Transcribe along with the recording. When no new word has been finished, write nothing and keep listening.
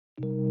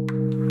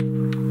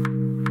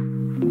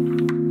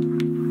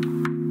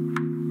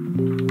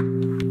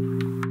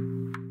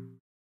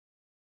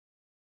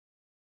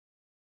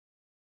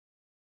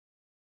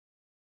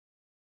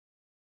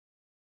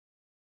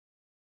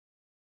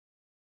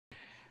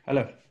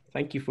Hello,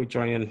 thank you for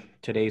joining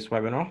today's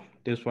webinar.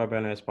 This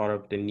webinar is part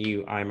of the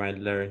new I Might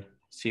Learn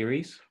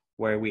series,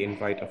 where we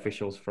invite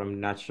officials from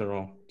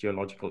national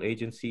geological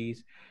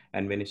agencies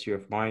and Ministry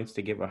of Mines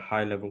to give a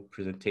high-level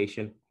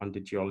presentation on the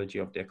geology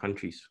of their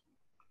countries.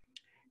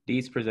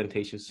 These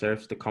presentations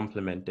serve to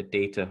complement the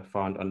data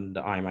found on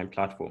the iMine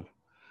platform.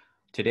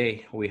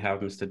 Today, we have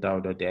Mr.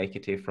 Daouda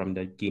Diakite from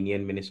the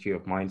Guinean Ministry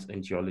of Mines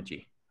and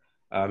Geology.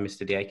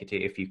 Mr.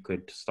 Diakite, if you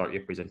could start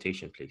your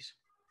presentation, please.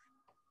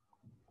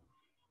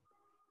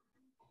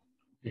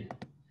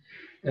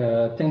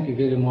 Thank you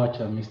very much,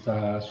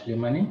 Mr.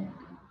 Suleiman,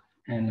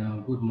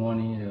 and good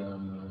morning,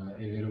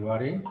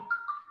 everybody.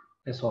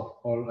 First of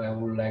all, I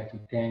would like to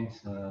thank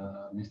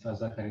Mr.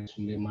 Zakari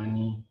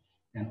Suleiman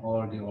and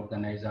all the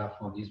organizers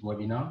for this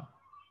webinar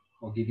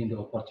for giving the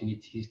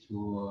opportunities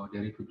to the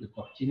Republic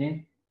of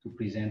Guinea to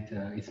present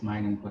its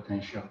mining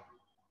potential.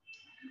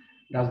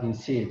 That being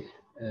said,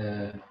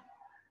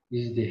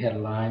 this is the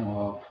headline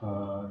of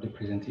the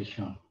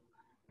presentation.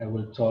 I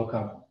will talk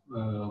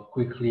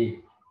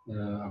quickly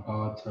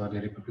about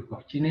the Republic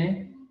of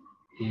Guinea,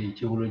 the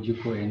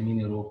geological and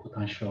mineral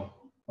potential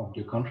of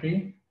the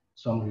country,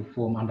 some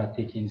reform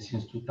undertaken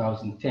since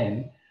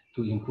 2010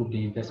 to improve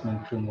the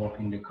investment framework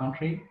in the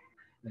country,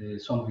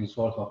 some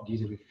results of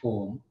this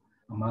reform.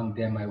 Among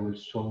them, I will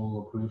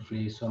show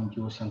briefly some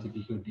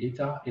geoscientific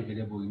data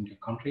available in the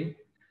country,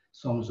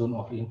 some zone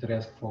of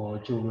interest for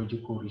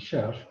geological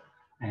research,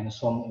 and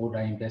some other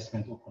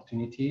investment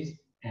opportunities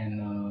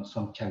and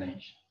some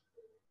challenge.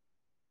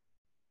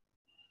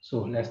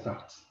 So let's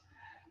start.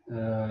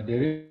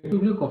 The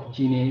Republic of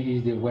Guinea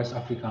is the West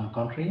African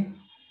country,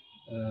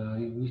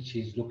 which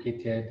is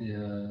located,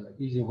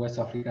 is a West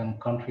African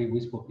country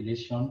with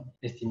population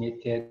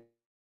estimated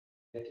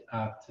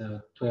at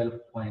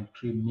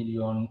 12.3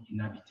 million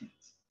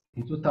inhabitants.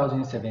 In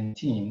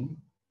 2017,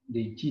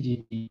 the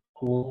GDP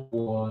growth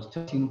was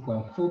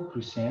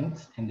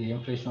 13.4% and the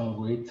inflation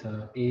rate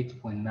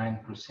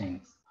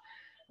 8.9%.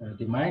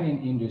 The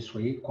mining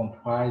industry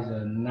comprised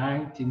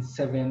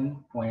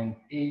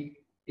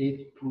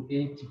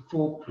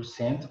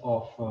 97.84%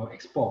 of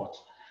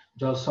exports.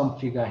 Just some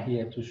figure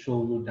here to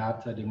show you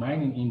that the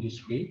mining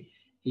industry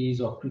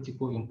is of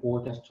critical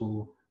importance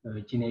to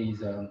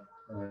Guinea's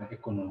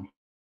economy.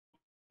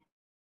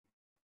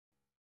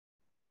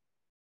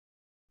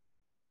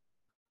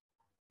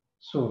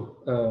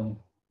 So,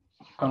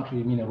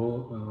 country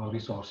mineral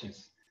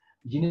resources.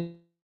 Guinea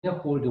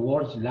holds the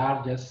world's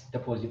largest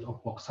deposit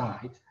of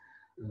bauxite,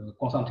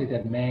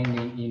 concentrated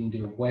mainly in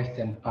the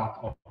western part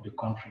of the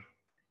country.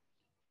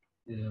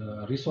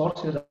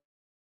 Resources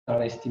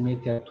are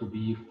estimated to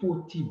be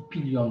 40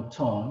 billion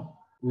tons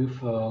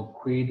with a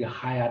grade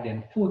higher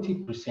than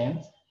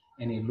 40%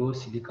 and a low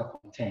silica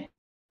content.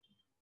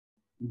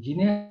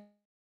 Guinea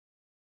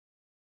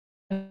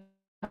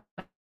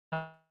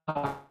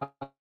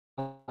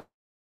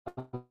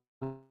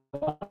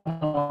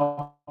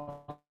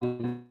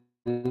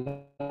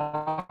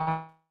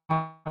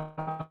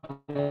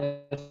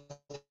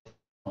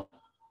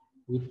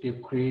with the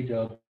grade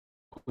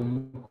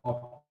going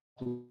up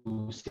to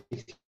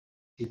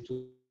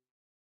 62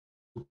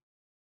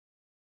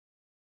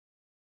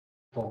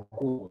 for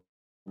gold.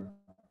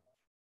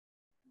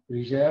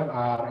 Reserves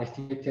are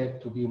estimated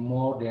to be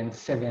more than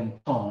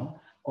 7 tons,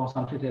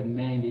 concentrated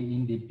mainly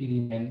in the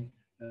Birimian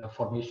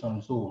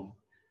formation zone.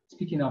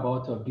 Speaking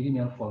about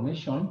Birimian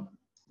formation,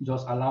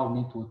 just allow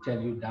me to tell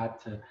you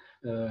that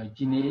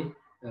Guinea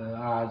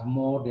has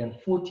more than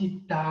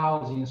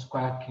 40,000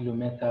 square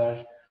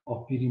kilometers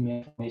of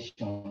Birimian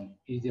formation.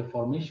 Is a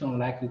formation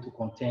likely to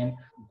contain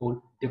gold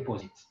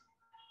deposits?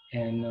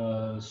 And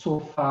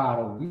so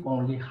far, we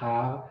only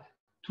have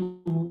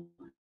 2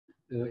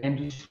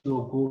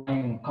 industrial gold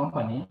mining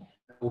company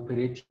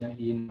operating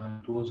in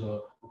those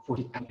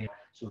 40 areas.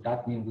 So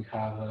that means we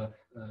have a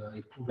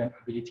proven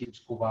ability to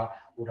discover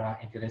other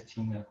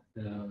interesting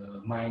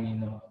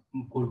mining,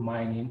 gold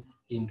mining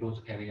in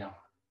those areas.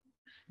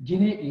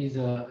 Guinea is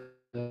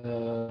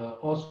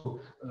also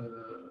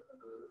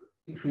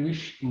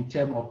rich in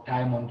terms of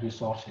diamond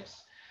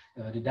resources.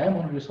 The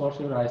diamond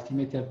resources are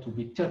estimated to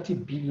be 30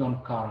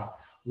 billion carat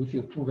with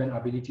a proven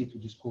ability to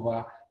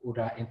discover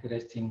other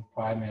interesting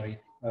primary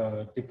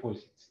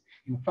deposits.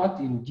 In fact,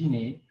 in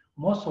Guinea,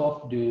 most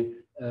of the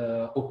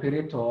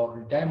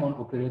diamond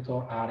operators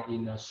are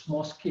in a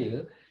small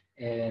scale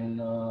and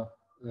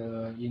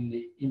in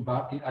the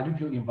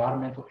alluvial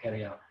environmental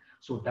area.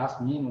 So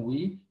that means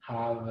we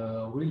have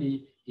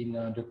really in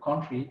the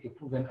country a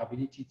proven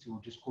ability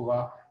to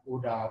discover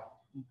other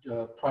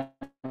deposits.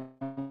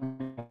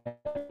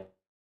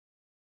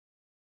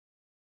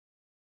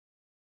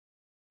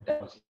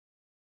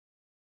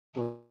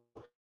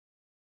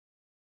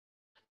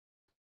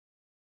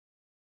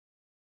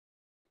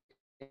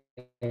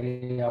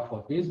 Area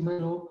for base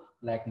metal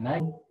like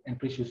nickel and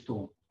precious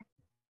stone.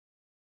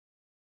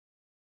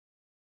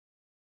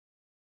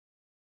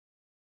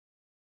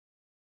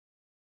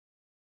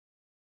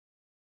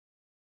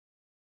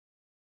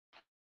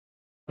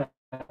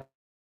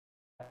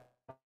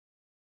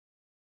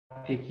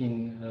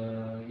 undertaking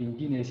in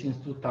Guinea since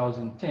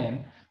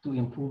 2010 to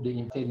improve the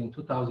invested in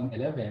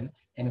 2011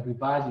 and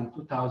revised in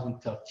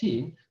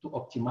 2013 to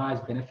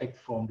optimize benefit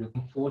from the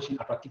enforcing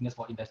attractiveness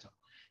for investors.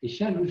 A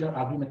shared user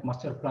agreement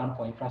master plan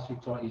for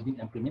infrastructure is being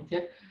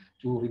implemented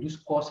to reduce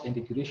cost and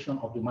the duration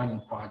of the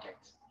mining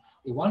projects.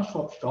 A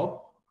one-stop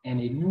shop and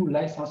a new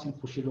licensing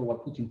procedure were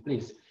put in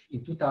place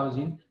in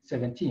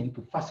 2017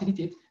 to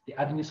facilitate the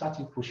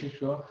administrative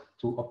procedure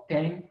to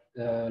obtain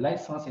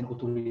license and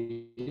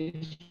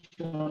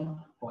authorization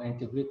for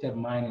integrated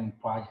mining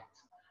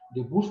projects.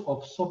 The boost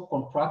of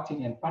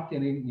subcontracting and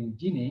partnering in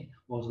Guinea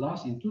was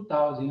launched in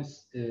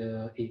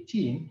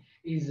 2018,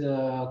 is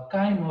a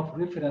kind of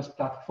reference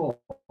platform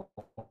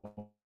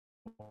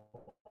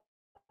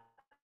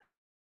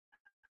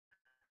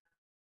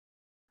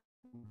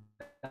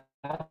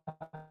that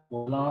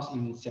was launched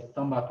in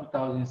September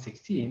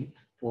 2016,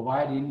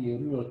 providing a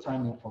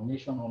real-time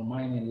information on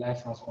mining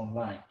license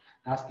online.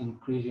 That's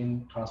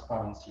increasing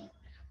transparency.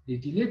 The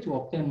delay to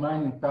obtain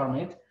mining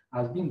permit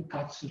has been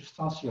cut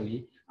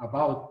substantially,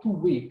 about 2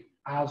 weeks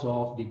as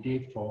of the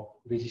date for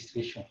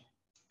registration.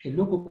 A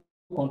local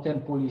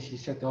content policy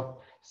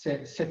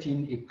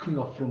setting a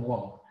clear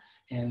framework,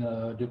 and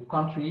the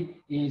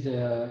country is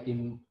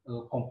in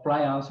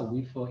compliance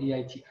with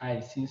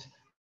EITI since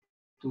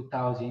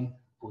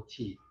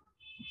 2014.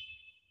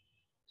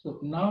 So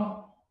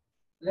now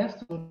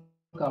let's talk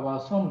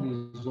about some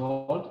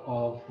result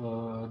of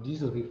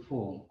this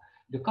reform.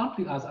 The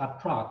country has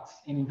attracted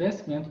an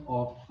investment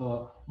of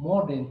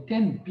more than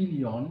 10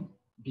 billion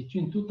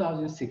between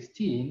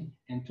 2016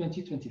 and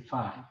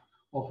 2025,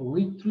 of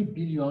which $3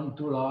 billion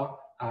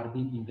are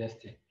being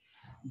invested.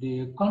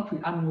 The country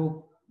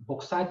annual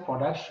bauxite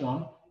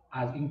production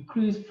has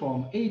increased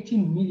from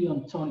 18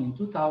 million tons in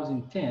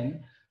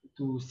 2010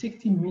 to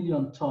 60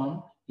 million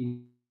tons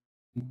in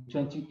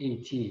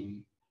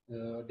 2018.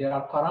 There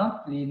are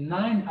currently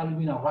 9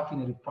 alumina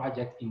refinery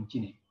projects in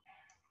Guinea.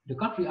 The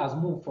country has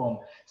moved from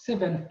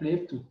 7th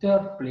place to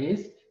 3rd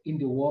place in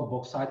the world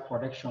bauxite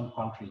production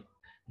country.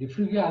 The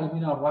Frigga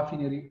alumina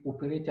refinery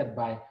operated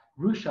by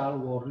Rushal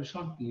was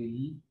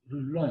recently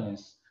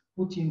relaunched,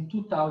 putting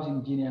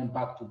 2,000 Guineans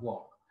back to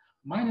work.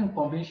 Mining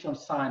convention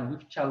signed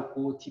with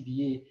Chalco,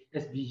 TBA,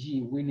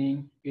 SBG,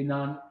 Winning,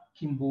 Enan,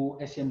 Kimbo,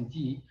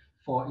 SMD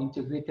for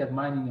integrated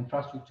mining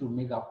infrastructure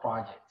mega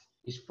projects.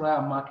 Its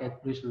prior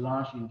marketplace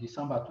launched in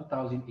December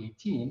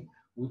 2018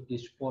 with the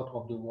support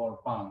of the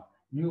World Bank.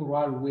 New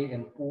railway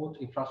and port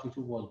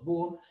infrastructure was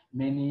born.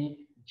 Many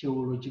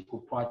geological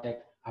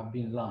projects have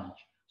been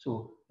launched.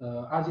 So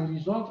as a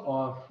result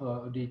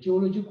of the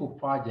geological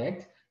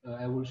project,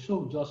 I will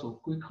show just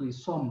quickly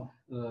some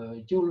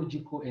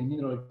geological and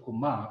mineralogical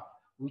map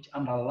which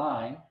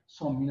underline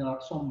some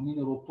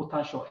mineral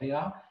potential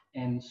area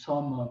and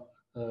some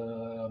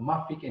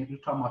mafic and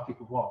ultramafic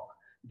rock.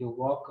 The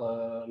rock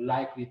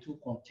likely to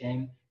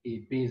contain a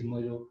base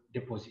metal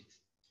deposit.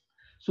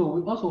 So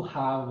we also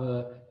have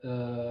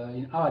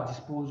in our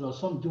disposal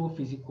some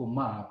geophysical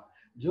map.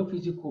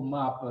 Geophysical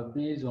map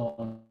based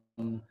on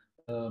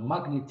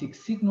magnetic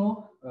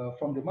signal.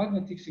 From the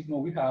magnetic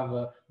signal, we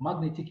have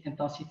magnetic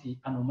intensity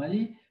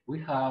anomaly. We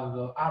have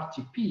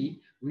RTP.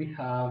 We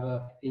have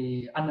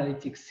a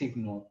analytic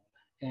signal.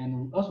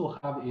 And we also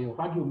have a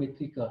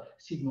radiometric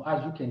signal,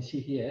 as you can see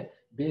here,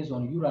 based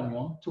on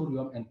uranium,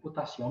 thorium, and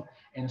potassium,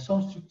 and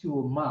some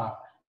structural map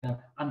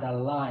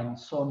underline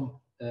some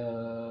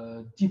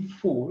deep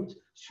fault,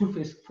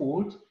 surface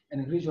fault,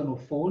 and regional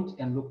fault,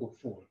 and local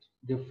fault.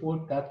 The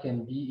fault that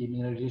can be a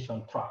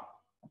mineralization trap.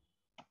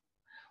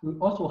 We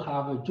also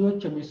have a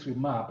geochemistry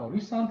map.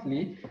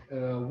 Recently,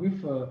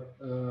 with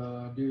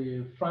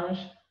the French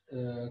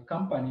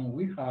company,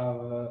 we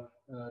have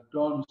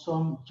done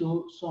some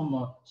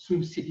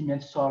stream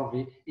sediment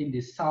survey in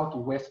the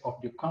southwest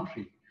of the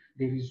country.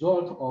 The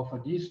result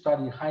of this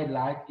study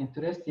highlight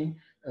interesting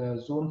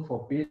zone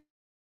for base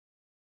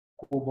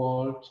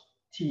cobalt,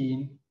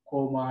 tin,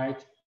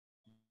 chromite,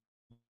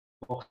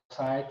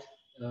 bauxite,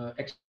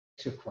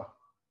 etc.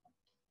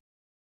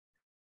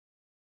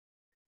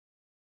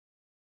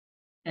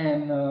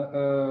 And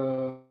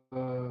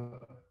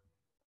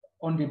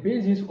on the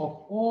basis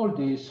of all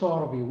the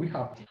survey we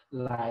have,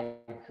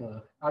 like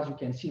as you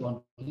can see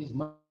on this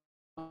map,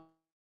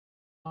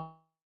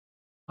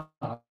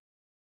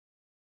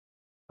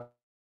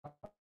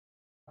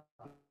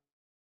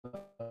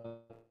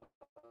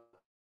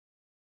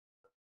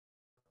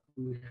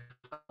 we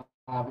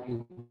have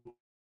a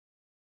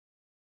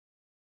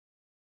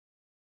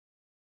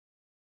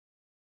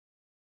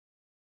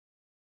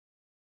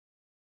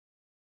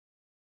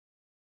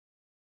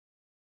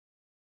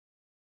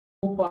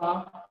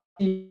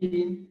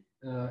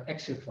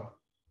etc.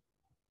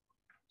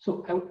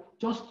 So I will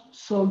just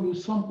show you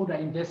some other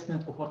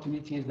investment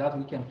opportunities that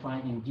we can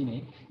find in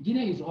Guinea.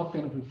 Guinea is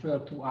often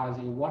referred to as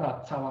a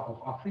water tower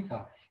of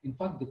Africa. In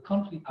fact, the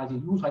country has a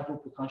huge hydro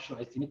potential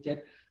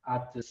estimated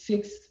at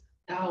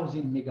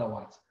 6,000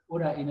 megawatts.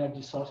 Other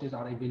energy sources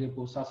are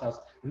available, such as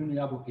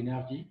renewable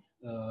energy,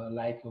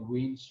 like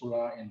wind,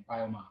 solar, and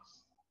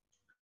biomass.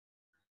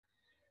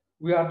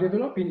 We are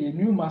developing a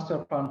new master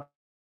plan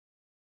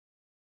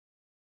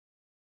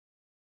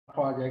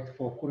project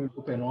for current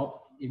open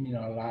up a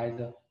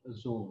mineralized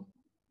zone.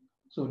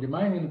 So the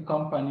mining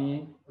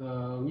company,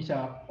 which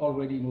are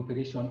already in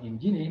operation in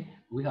Guinea,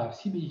 we have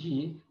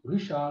CBG,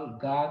 Rushal,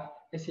 GAD,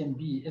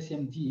 SMB,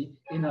 SMD,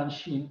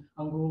 Enanshin,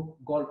 Anglo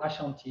Gold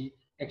Ashanti,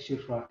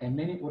 etc. And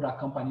many other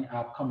companies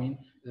are coming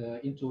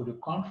into the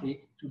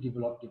country to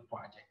develop the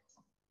project.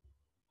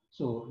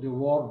 So the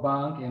World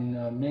Bank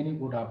and many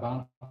other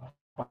banks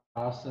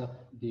pass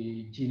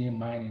the Guinea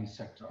mining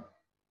sector.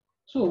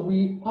 So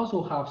we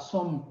also have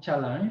some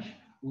challenge.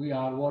 We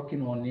are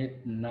working on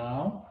it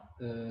now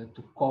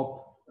to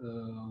cope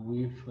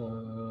with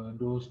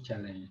those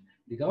challenges.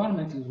 The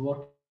government is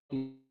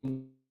working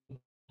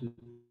to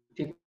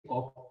take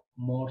up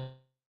more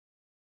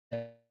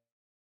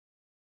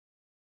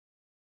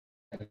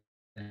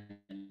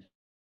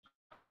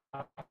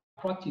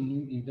attracting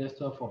new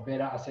investors for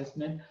better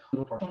assessment,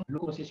 local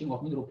processing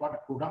of mineral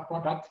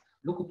products,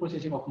 local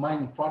processing of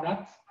mining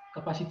products,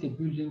 capacity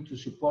building to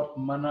support,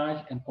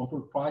 manage, and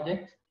control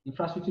projects,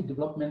 infrastructure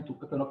development to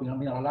open up in a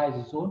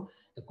mineralized zone,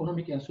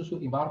 economic and social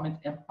environment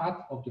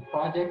impact of the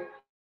project,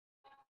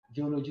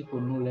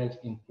 geological knowledge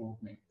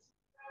improvements.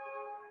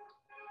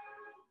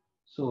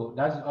 So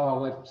that's our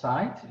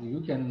website.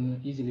 You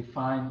can easily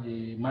find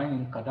the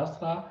mining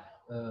cadastre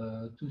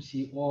to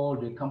see all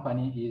the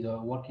company is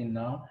working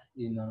now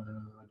in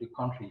the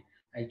country.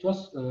 I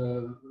just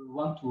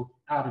want to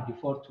add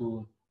before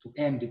to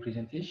end the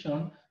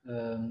presentation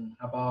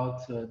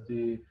about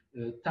the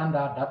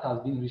tender that has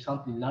been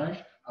recently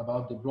launched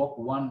about the block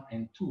 1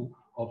 and 2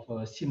 of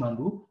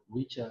Simandu,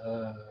 which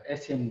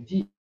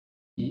SMD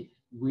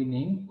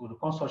winning, or the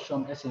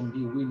consortium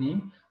SMB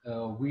winning,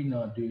 win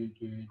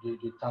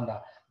the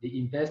tender. They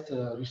invest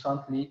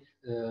recently,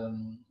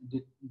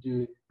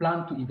 the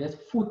plan to invest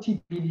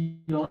 $40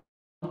 billion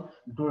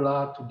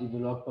to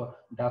develop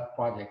that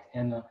project.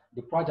 And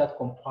the project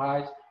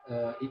comprise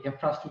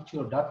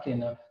infrastructure that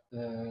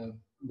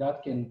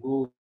can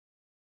go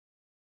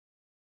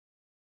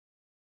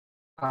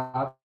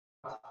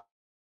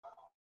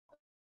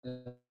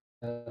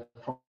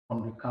from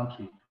the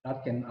country,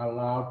 that can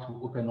allow to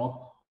open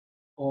up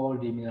all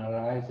the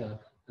mineralized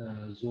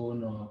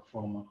zone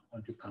from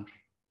the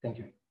country. Thank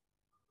you.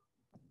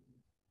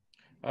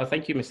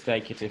 Thank you, Mr.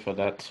 Diakite, for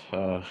that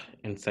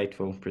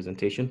insightful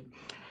presentation.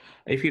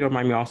 If you don't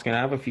mind me asking, I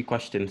have a few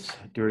questions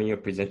during your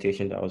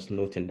presentation that I was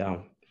noting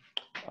down.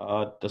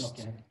 To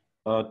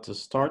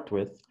start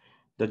with,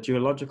 the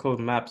geological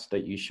maps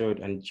that you showed,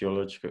 and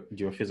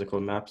geophysical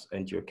maps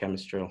and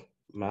geochemical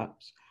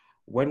maps,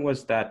 when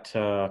was that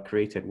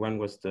created? When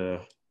was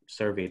the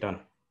survey done?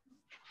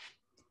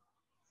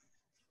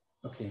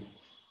 Okay.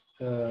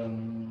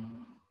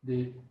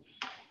 The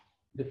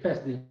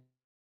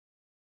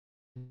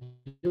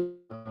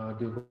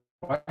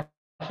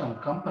Russian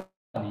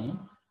company,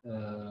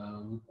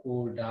 we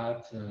call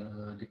that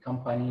the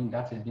company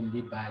that has been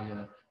led by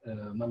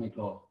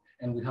Mamedov.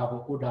 And we have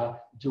another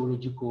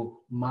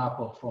geological map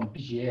from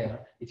PGR.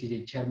 It is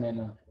a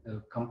German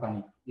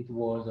company. It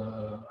was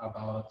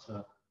about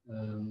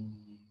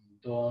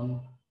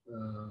done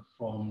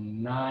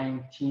from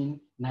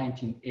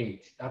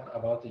 1998. That's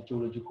about the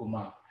geological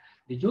map.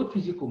 The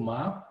geophysical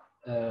map,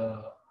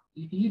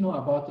 you know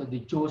about the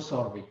geo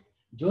survey.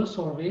 Geo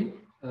survey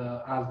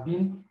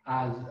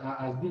has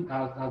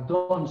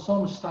done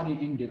some study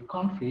in the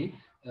country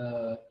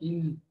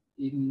in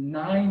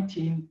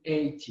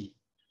 1980,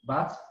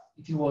 but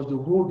it was the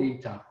raw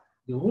data.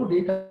 The raw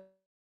data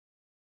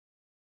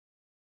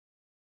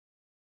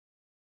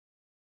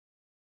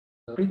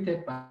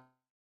created by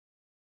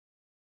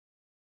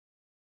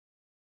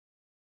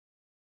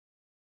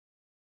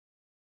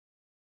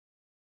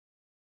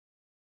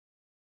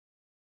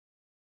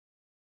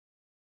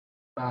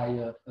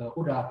other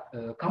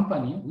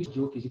company with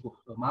geophysical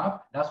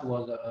map. That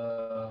was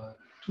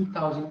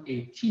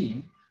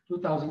 2018.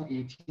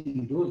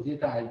 2018, those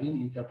data have been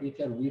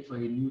interpreted with a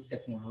new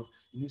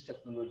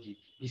technology.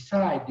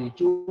 Besides the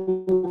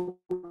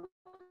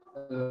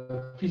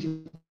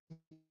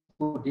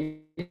geophysical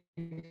data,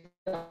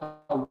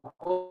 we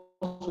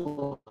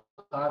also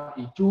have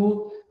a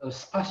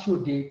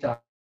geospatial data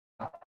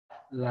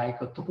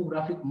like a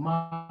topographic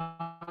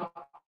map,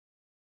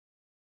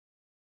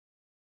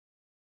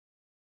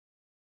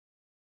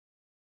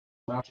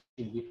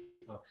 with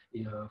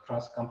a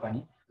France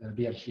company,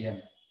 BRGM.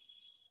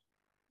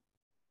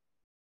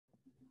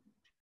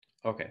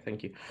 Okay,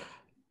 thank you.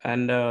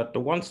 And the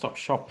one-stop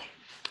shop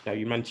that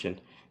you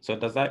mentioned, so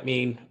does that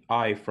mean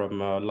I from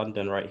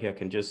London right here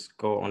can just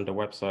go on the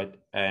website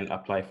and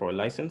apply for a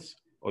license,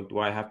 or do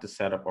I have to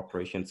set up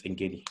operations in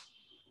Guinea?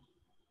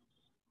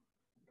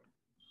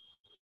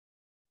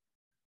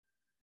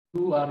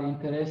 You are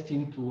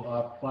interested to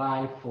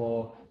apply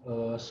for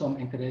some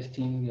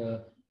interesting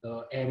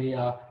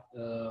area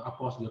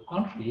across the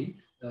country,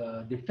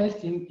 the first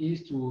thing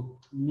is to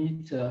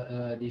meet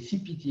the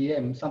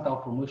CPDM, Center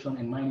of Promotion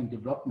and Mining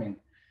Development.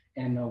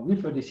 And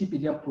with the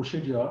CPDM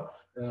procedure,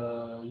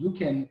 you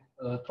can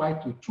try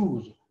to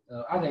choose.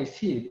 As I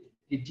said,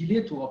 the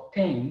delay to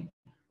obtain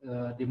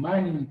the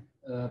mining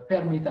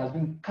permit has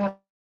been cut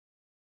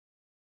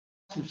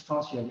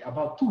substantially,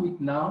 about 2 weeks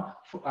now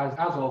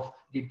as of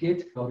the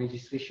date of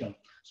registration.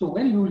 So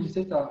when you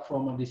register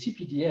from the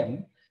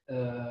CPDM,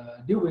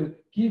 they will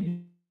give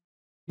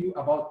you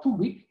about 2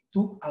 weeks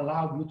to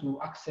allow you to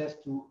access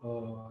to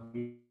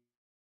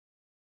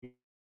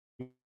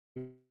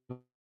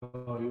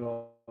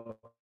your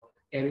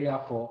area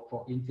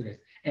for interest.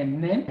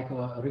 And then like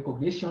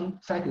recognition,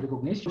 site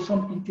recognition,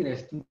 some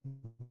interest to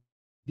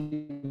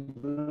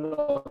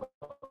develop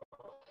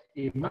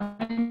a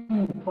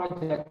mining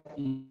project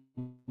in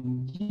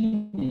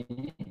Guinea,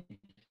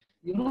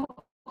 you know,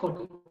 for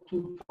the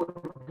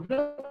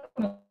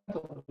development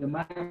of the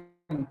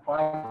mining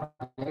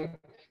project,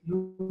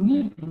 you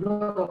need a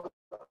lot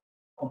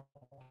of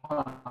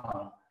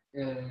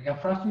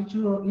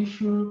infrastructure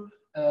issue,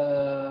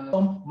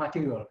 some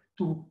material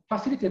to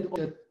facilitate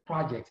the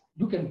project.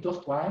 You can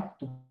just try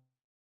to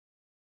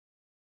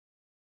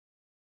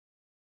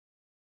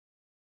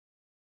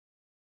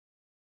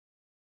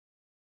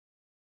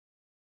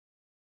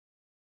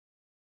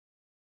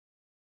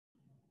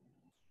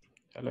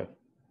Hello.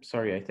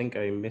 Sorry, I think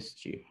I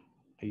missed you.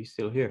 Are you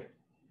still here?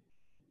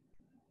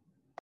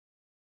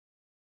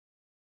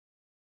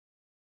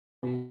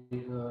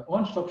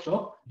 one-stop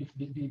shop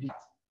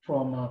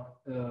from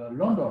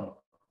London.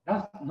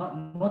 That's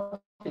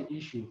not an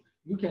issue.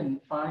 You can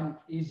find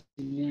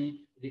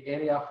easily the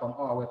area from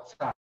our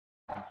website.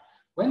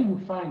 When you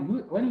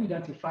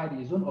identify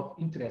the zone of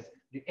interest,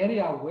 the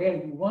area where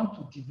you want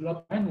to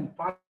develop mining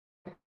project,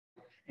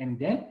 and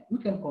then you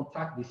can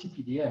contact the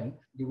CPDM.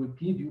 They will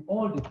give you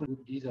all the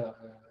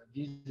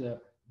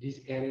this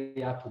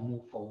area to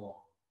move forward.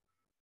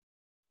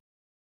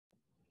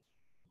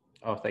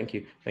 Oh, thank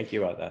you. Thank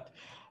you about that.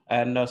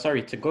 And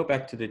sorry, to go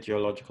back to the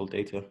geological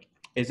data,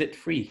 is it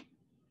free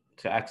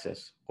to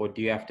access, or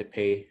do you have to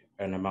pay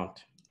an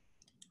amount?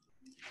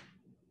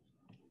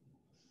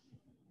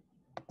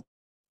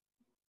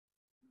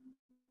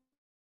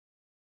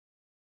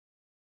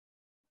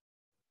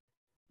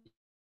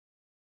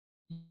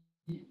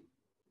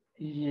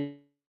 Yeah.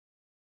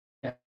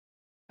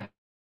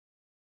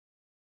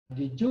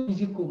 The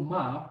geophysical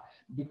map,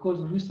 because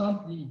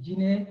recently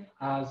Guinea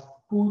has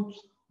put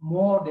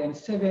more than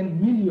 $7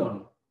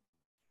 million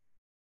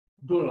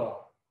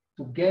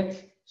to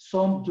get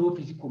some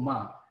geophysical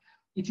map.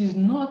 It is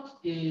not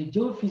a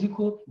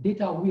geophysical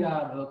data we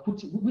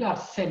are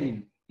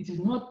selling. It is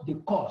not the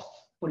cost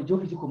for the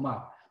geophysical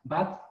map,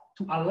 but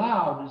to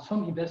allow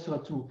some investor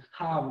to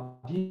have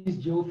this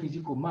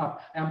geophysical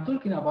map. I'm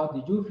talking about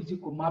the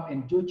geophysical map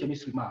and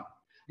geochemistry map.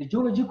 The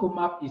geological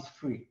map is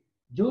free.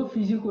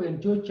 Geophysical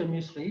and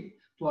geochemistry,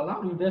 to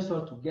allow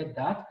investors to get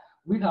that,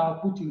 we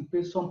have put in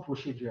place some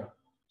procedure.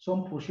 The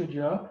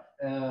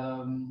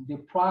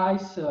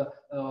price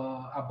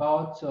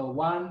about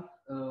 1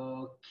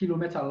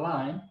 kilometer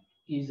line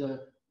is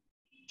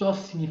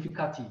just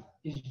significant.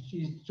 It's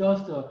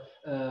just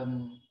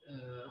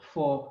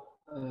for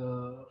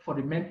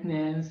the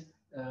maintenance,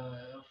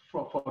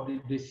 for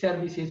the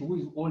services who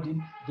is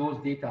holding those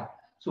data.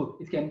 So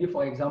it can be,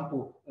 for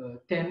example,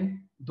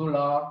 $10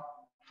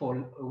 for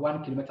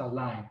 1 kilometer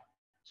line.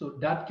 So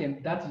that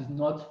is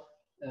not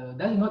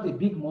a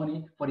big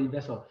money for the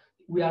investor.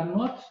 We are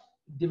not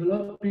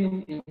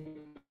developing a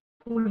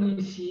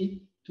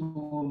policy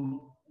to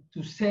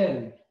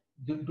sell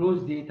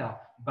those data,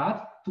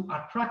 but to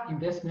attract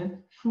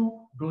investment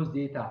through those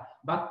data.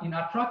 But in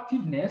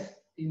attractiveness,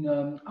 in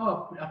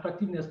our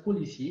attractiveness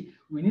policy,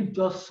 we need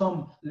just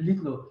some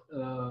little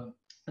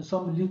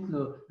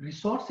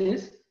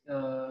resources,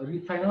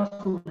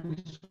 financial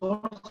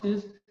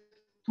resources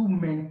to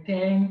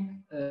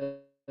maintain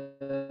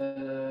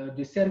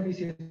the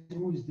services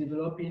who is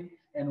developing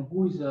and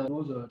who is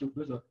those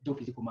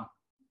geophysical map.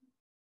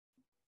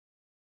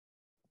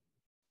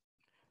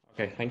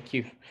 Okay, thank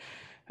you.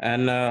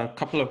 And a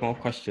couple of more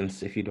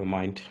questions, if you don't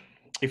mind,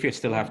 if you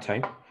still have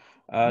time.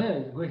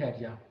 Yeah, go ahead,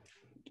 yeah.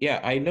 Yeah,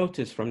 I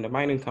noticed from the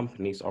mining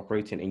companies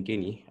operating in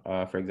Guinea,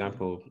 for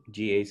example,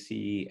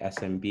 GAC,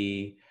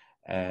 SMB,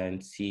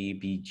 and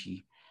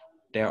CBG,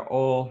 they're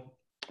all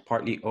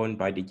partly owned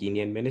by the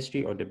Guinean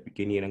ministry or the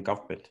Guinean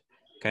government.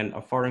 Can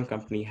a foreign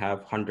company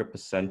have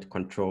 100%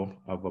 control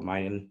of a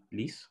mining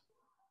lease?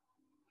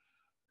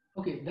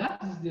 Okay,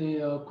 that is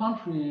the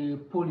country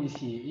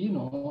policy. You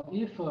know,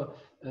 if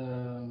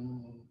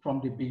from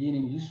the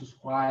beginning you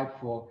subscribe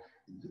for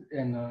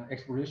an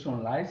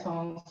exploration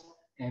license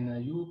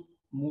and you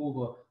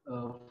move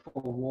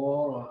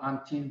forward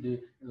until the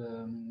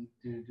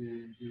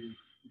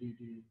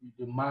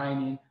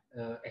mining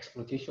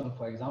exploitation,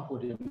 for example,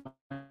 the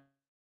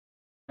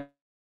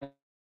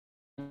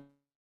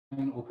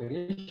mining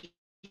operation,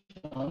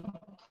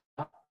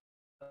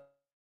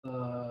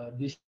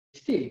 the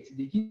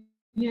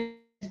Guinean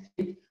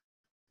state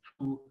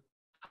to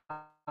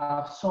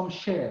have some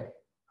share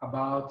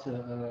about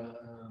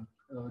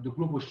the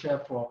global share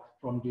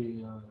from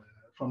the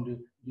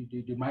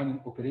mining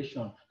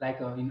operation.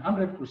 Like in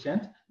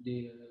 100%,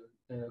 the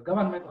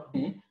government of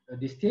the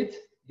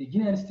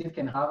Guinean state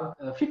can have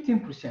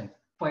 15%,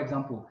 for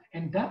example,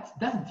 and that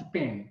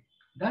depends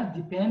That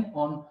depends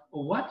on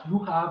what you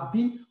have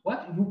been,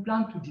 what you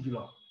plan to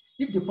develop.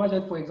 If the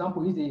project, for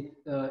example, is a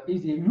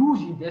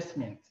huge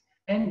investment,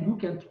 and you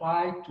can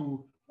try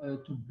to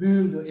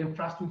build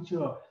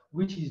infrastructure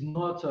which is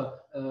not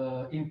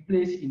in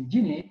place in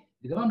Guinea,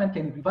 the government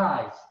can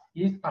revise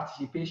its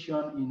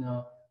participation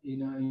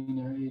in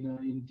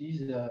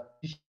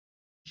this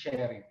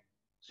sharing.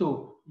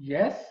 So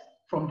yes,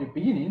 from the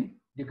beginning,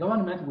 the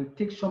government will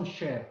take some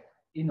share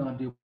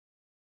the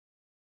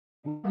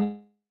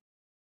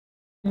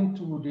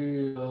into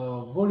the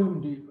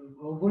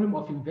volume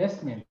of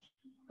investment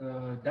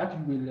that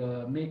you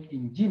will make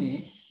in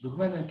Guinea. The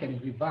government can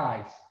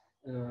revise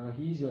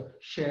his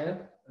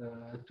share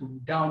to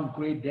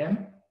downgrade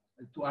them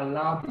to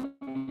allow the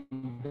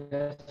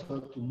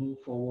investor to move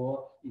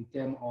forward in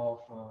terms of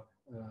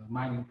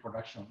mining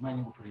production,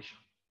 mining operation.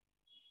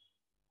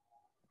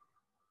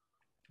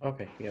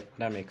 Okay, yep,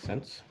 that makes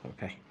sense.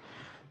 Okay,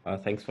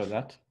 thanks for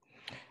that.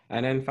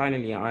 And then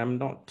finally, I'm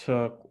not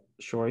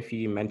sure if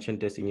you mentioned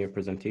this in your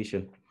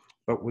presentation,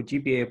 but would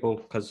you be able,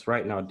 because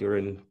right now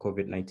during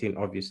COVID-19,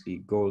 obviously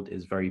gold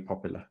is very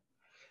popular.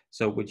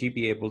 So would you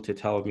be able to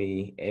tell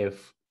me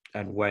if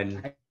and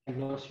when? I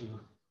lost you.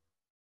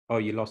 Oh,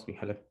 you lost me.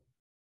 Hello.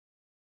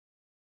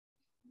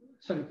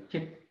 Sorry,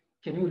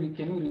 can you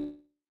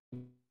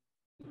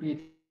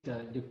repeat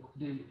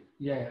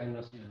yeah, I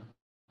lost you.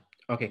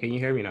 Okay, can you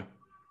hear me now?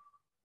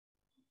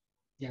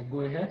 Yeah,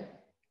 go ahead,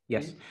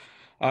 Yes.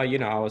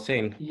 please. I was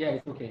saying, Yeah,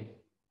 it's okay.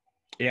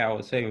 yeah, I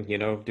was saying,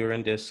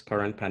 during this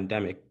current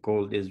pandemic,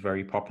 gold is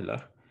very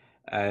popular.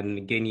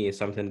 And Guinea is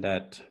something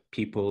that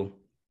people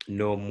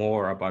know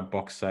more about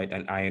bauxite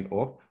and iron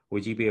ore.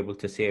 Would you be able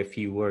to say a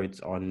few words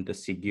on the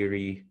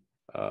Sigiri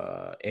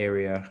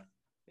area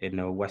in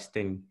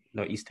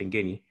Eastern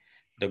Guinea,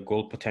 the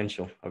gold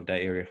potential of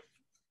that area?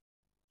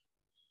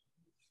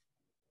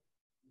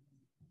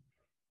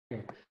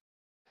 Okay.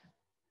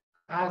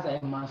 As I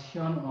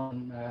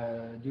mentioned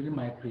during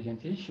my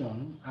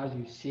presentation, as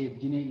you said,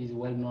 Guinea is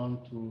well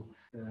known to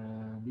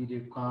be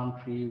the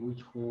country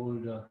which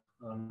hold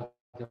large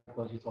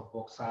deposits of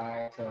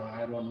bauxite,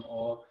 iron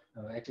ore,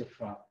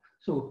 etc.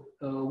 So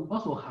we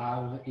also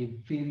have a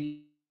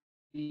very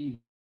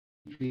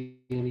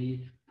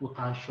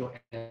potential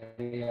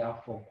area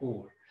for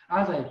gold.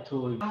 As I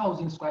told you,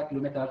 1,000 square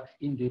kilometers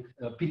in the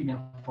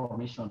Birimian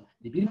Formation.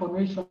 The Birimian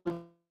Formation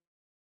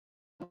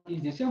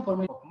is the same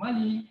formation of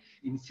Mali,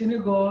 in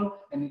Senegal,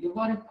 and the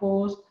Ivory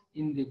Coast,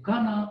 in the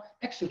Ghana,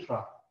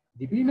 etc.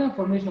 The Birimian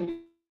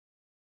Formation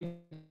is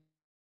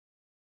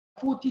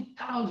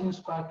 40,000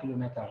 square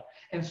kilometers,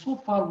 and so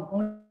far we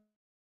only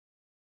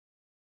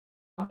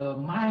have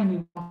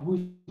mining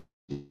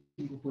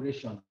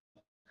operation.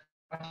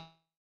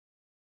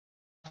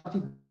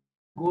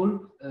 Goal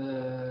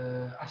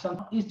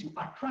Assitant is to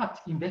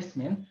attract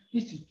investment,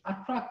 is to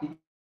attract the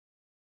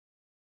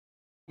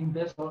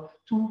investor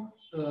to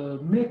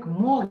make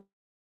more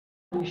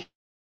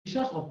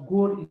research of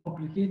gold is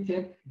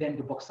complicated than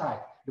the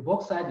bauxite. The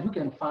bauxite you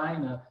can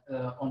find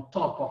on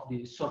top of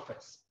the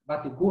surface,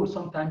 but the gold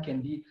sometimes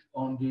can be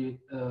on the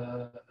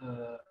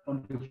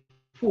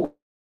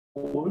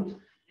fold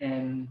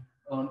and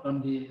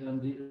on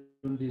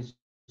the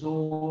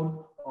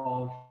zone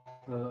of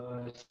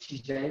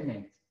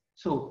sediment.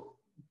 So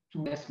to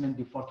investment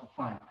before to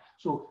find.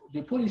 So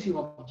the policy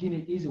of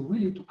Guinea is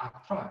really to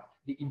attract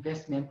the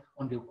investment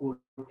on the gold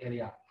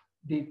area.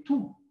 The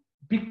two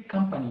big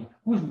company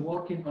who's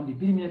working on the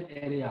Birimian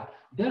area,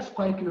 their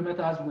square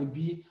kilometers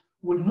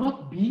will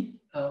not be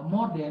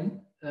more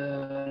than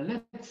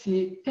let's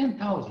say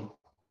 10,000.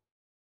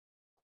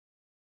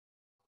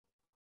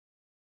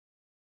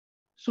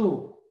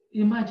 So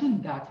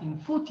imagine that in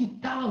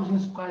 40,000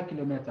 square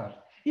kilometers,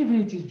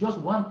 even if it is just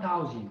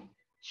 1,000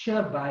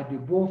 shared by the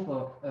both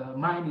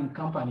mining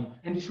company,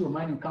 industrial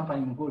mining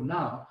company in gold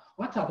now,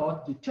 what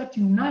about the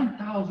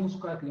 39,000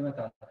 square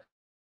kilometers?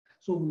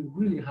 So we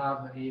really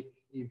have a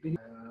very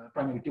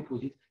primary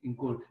deposit in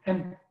gold.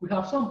 And we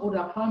have some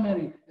other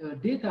primary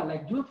data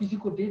like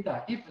geophysical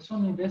data. If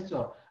some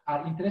investors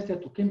are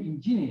interested to come in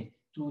Guinea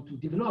to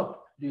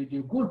develop the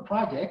gold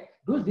project,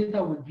 those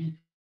data will be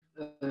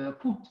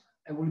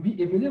will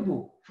be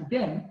available to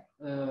them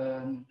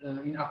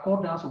in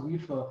accordance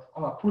with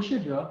our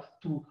procedure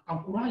to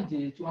encourage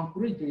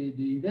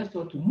the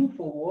investor to move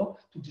forward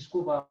to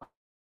discover.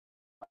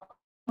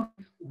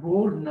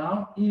 Role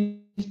now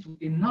is to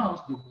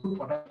enhance the gold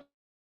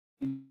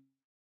production.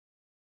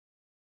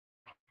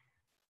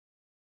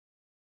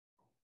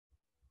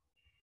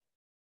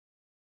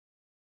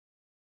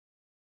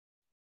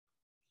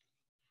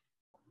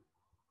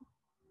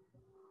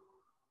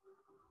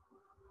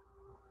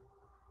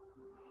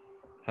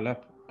 Hello,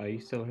 are you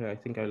still here? I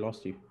think I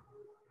lost you.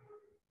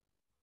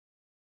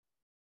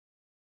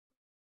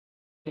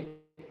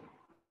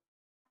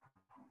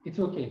 It's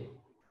okay.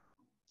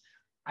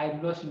 I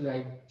lost you.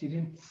 I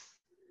didn't.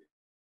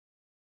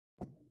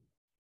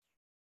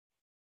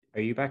 Are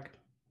you back?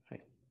 Hi.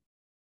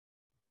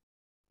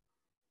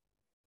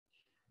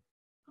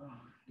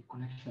 The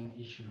connection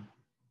issue.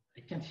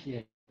 I can't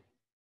hear.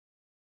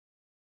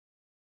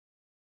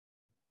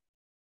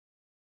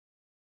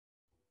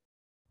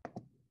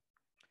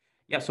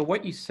 Yeah, so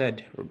what you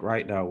said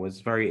right now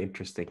was very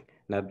interesting.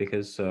 That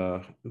because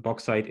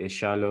bauxite is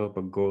shallow,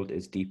 but gold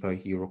is deeper,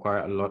 you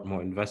require a lot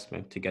more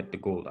investment to get the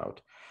gold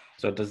out.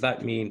 So does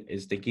that mean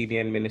is the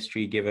Guinean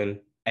ministry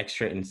given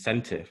extra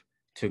incentive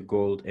to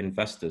gold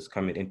investors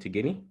coming into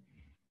Guinea?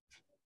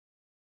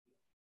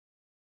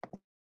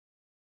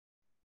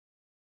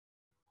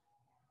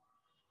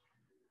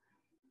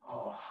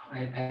 Oh,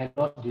 I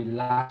lost the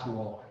last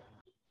word.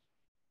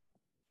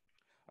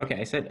 Okay,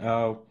 I said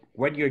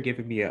when you're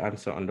giving me an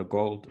answer on the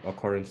gold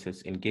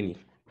occurrences in Guinea,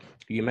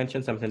 you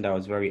mentioned something that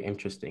was very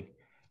interesting.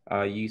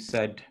 You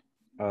said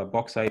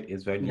bauxite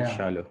is very Yeah.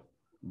 shallow,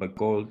 but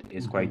gold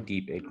is quite Mm-hmm.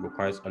 deep. It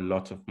requires a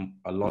lot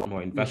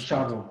more It's investment.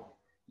 shadow.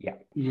 Yeah.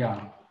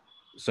 Yeah,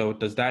 So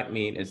does that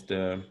mean is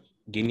the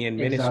Guinean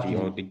ministry exactly.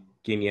 or the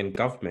Guinean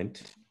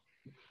government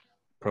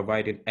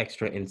providing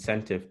extra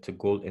incentive to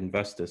gold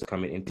investors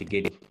coming into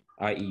Guinea?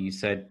 I.e., you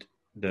said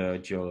the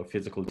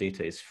geophysical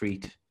data is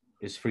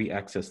free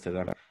access to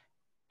them.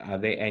 Are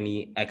there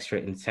any extra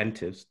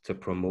incentives to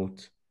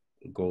promote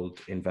gold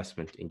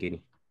investment in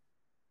Guinea?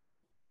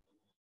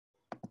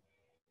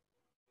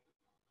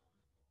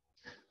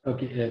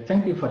 Okay,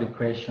 thank you for the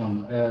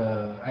question.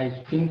 I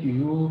think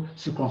you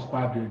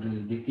circumscribed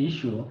the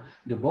issue.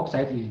 The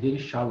bauxite is very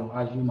shallow,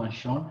 as you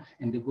mentioned,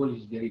 and the gold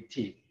is very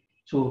thick.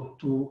 So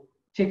to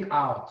take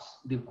out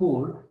the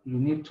gold, you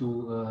need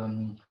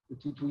to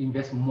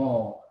invest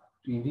more,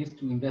 to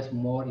invest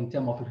more in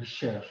terms of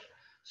research.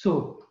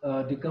 So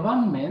the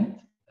government,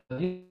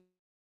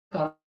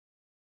 current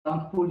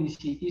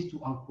policy is to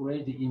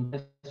encourage the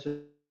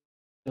investor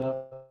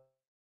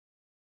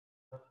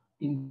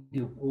in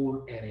the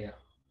whole area.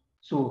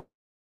 So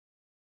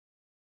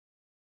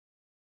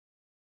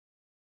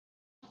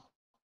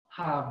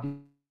have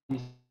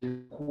this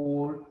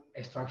coal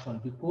extraction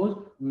because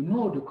we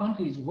know the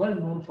country is well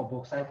known for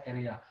bauxite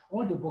area.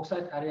 All the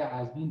bauxite area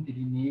has been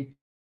delineated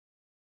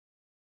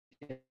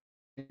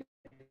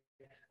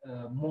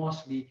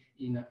mostly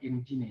in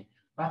Guinea,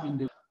 but in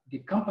the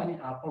company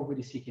are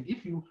already seeking.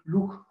 If you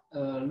look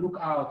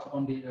out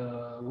on the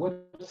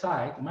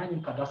website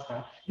mining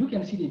cadastre, you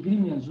can see the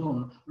Birimian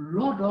zone.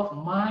 Lot of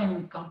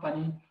mining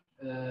company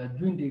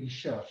doing the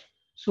research.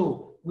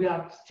 So we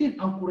are still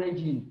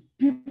encouraging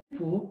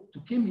people to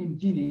come in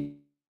Guinea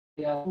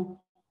to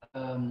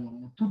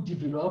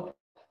develop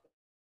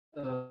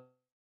the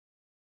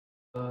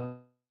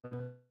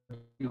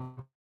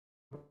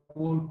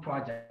whole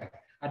project.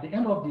 At the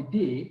end of the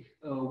day,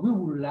 we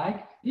would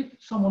like, if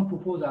someone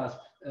proposes us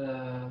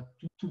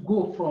to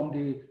go from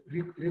the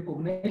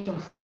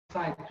recognition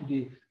side to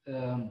the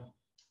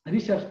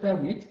research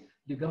permit,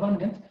 the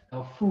government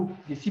through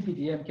the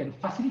CPDM can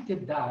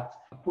facilitate that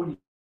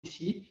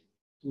policy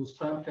to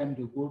strengthen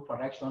the gold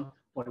production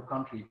for the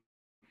country.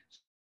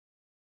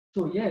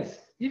 So yes,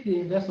 if the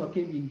investor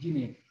came in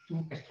Guinea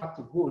to extract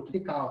gold, to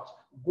take out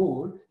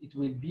gold, it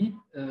will be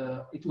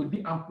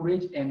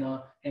encouraged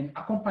and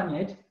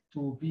accompanied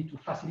to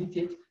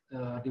facilitate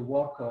the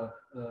work,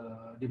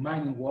 the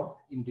mining work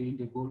in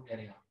the gold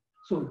area.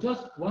 So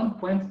just one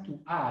point to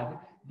add,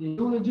 the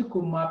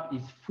geological map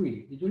is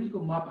free. The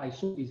geological map I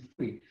show is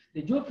free.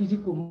 The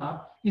geophysical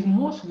map is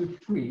mostly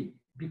free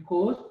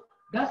because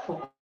that's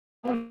for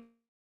all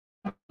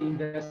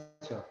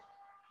investors.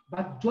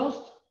 But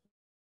just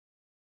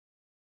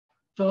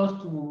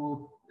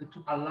to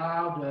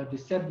allow the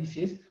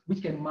services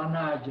which can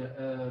manage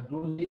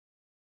those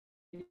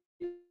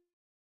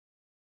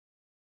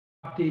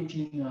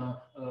updating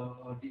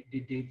the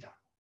data.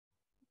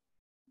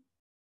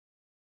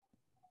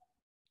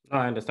 No,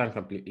 I understand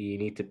completely. You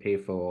need to pay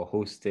for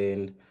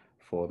hosting,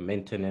 for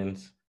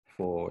maintenance,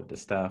 for the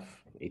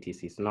staff,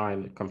 etc. So no,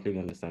 I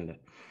completely understand that.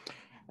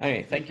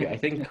 Anyway, thank you. I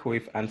think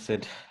we've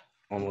answered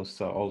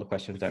almost all the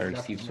questions that I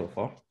received so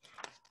far.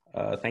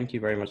 Thank you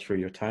very much for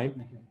your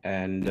time.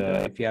 And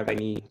if you have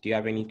any, do you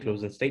have any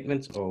closing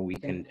statements, or we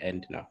can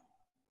end now?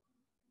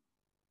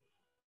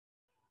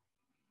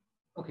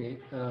 Okay,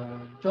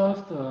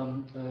 just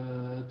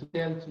to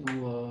tell to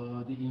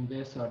the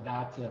investor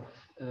that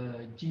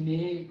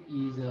Guinea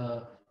is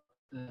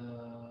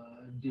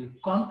the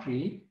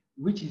country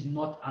which is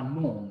not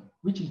unknown,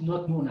 which is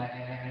not known.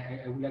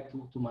 I would like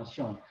to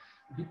mention.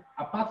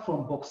 Apart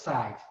from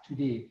bauxite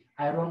today,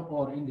 iron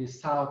ore in the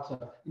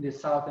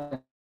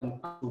southern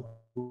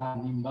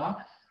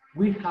Nimba,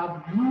 we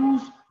have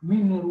huge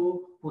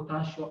mineral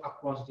potential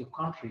across the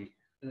country,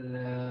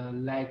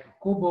 like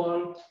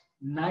cobalt,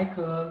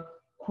 nickel,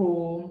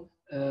 chrome,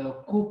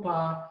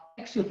 copper,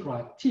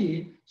 etc.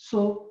 Tin.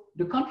 So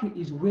the country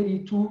is ready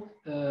to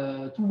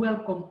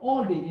welcome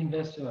all the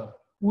investors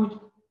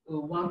who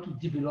want to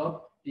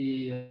develop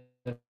the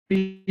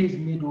base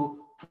metal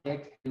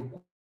project, the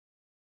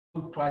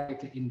good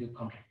project in the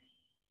country.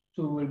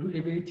 So we'll do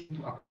everything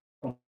to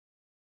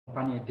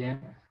accompany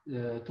them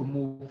to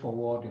move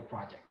forward the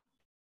project.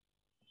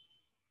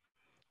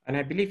 And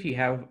I believe you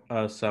have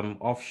some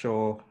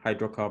offshore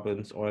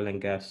hydrocarbons, oil and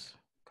gas,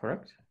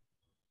 correct?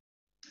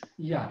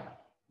 Yeah,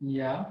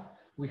 yeah.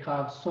 we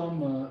have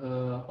some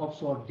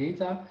offshore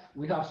data,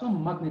 we have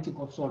some magnetic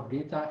offshore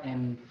data,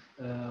 and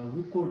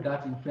we call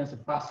that influence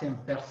basin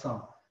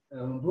percent.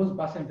 Those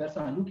basin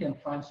percent, you can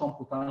find some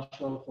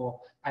potential for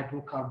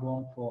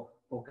hydrocarbon, for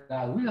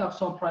gas. We have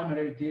some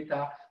primary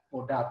data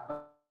for that.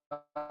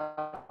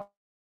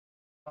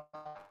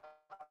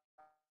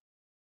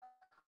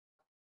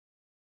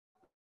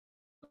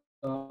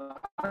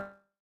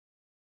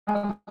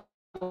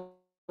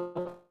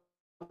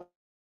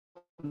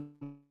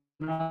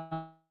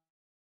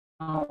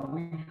 Now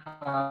we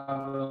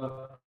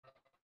have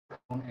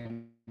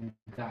and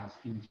gas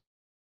in.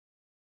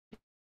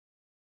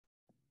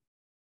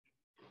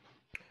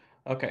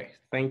 Okay,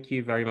 thank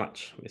you very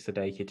much, Mr.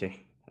 Daikite,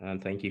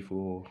 and thank you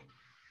for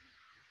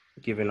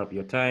giving up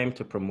your time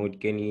to promote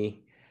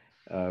Guinea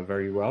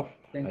very well.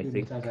 Thank I you,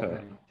 think Mr.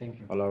 Zakari. Thank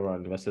you. all our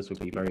investors would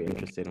be very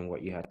interested in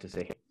what you had to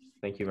say.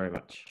 Thank you very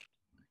much.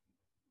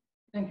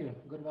 Thank you.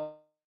 Goodbye.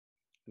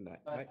 Good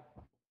night. Bye.